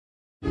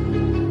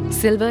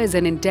Silver is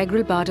an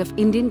integral part of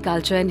Indian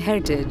culture and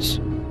heritage.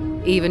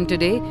 Even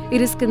today, it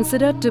is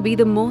considered to be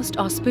the most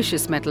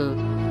auspicious metal.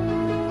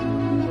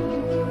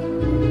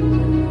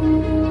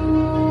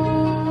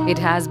 It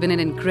has been an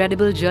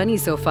incredible journey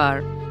so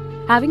far.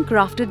 Having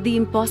crafted the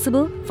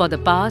impossible for the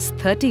past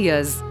 30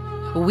 years,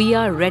 we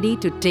are ready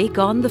to take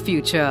on the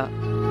future.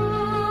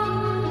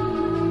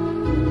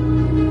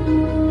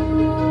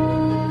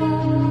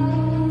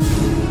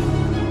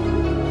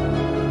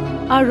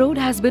 Our road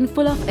has been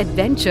full of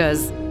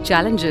adventures,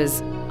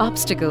 challenges,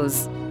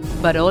 obstacles,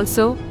 but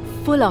also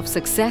full of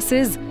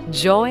successes,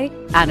 joy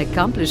and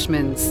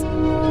accomplishments.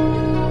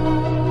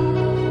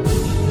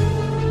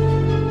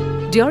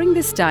 During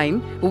this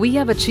time, we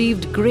have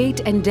achieved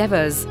great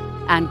endeavors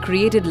and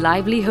created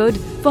livelihood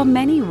for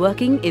many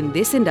working in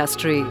this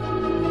industry.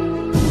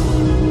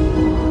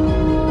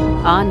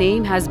 Our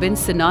name has been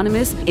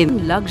synonymous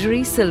in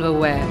luxury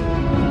silverware.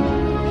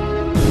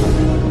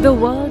 The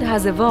world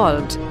has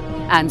evolved,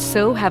 and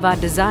so have our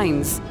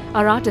designs,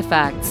 our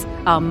artifacts,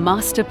 our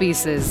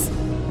masterpieces,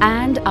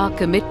 and our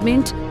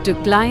commitment to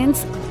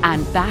clients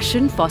and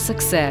passion for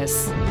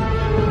success.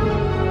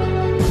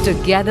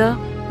 Together,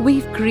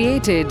 we've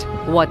created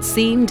what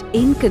seemed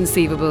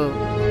inconceivable.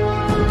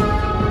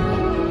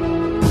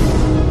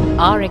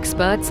 Our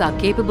experts are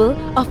capable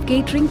of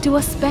catering to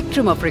a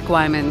spectrum of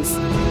requirements,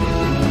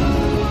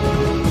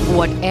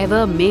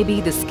 whatever may be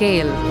the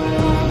scale.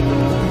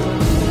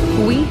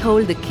 We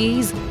hold the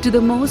keys to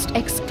the most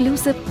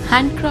exclusive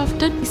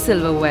handcrafted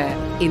silverware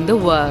in the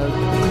world.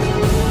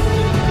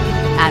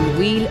 And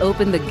we'll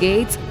open the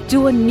gates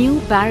to a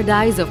new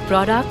paradise of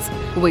products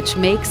which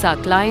makes our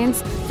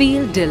clients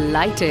feel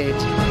delighted.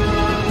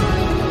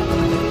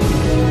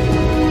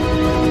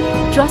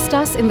 Trust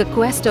us in the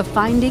quest of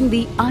finding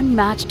the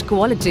unmatched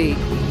quality.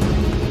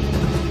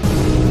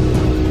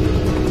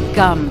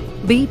 Come,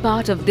 be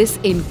part of this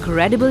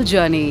incredible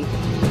journey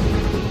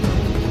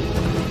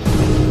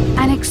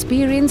and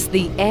experience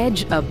the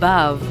edge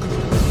above.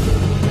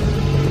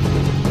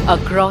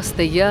 Across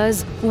the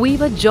years, we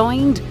were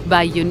joined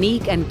by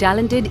unique and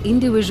talented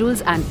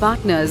individuals and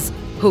partners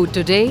who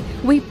today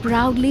we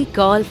proudly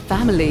call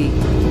family.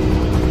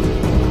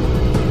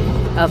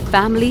 A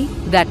family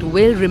that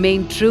will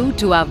remain true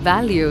to our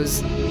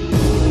values.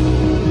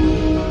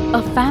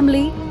 A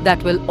family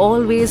that will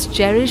always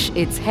cherish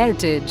its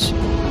heritage.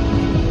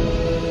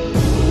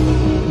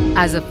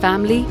 As a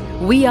family,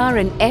 we are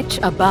an edge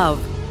above,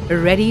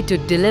 ready to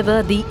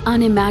deliver the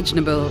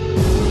unimaginable.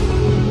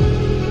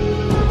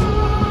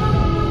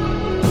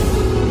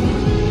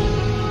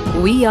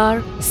 We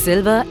are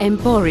Silver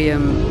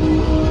Emporium.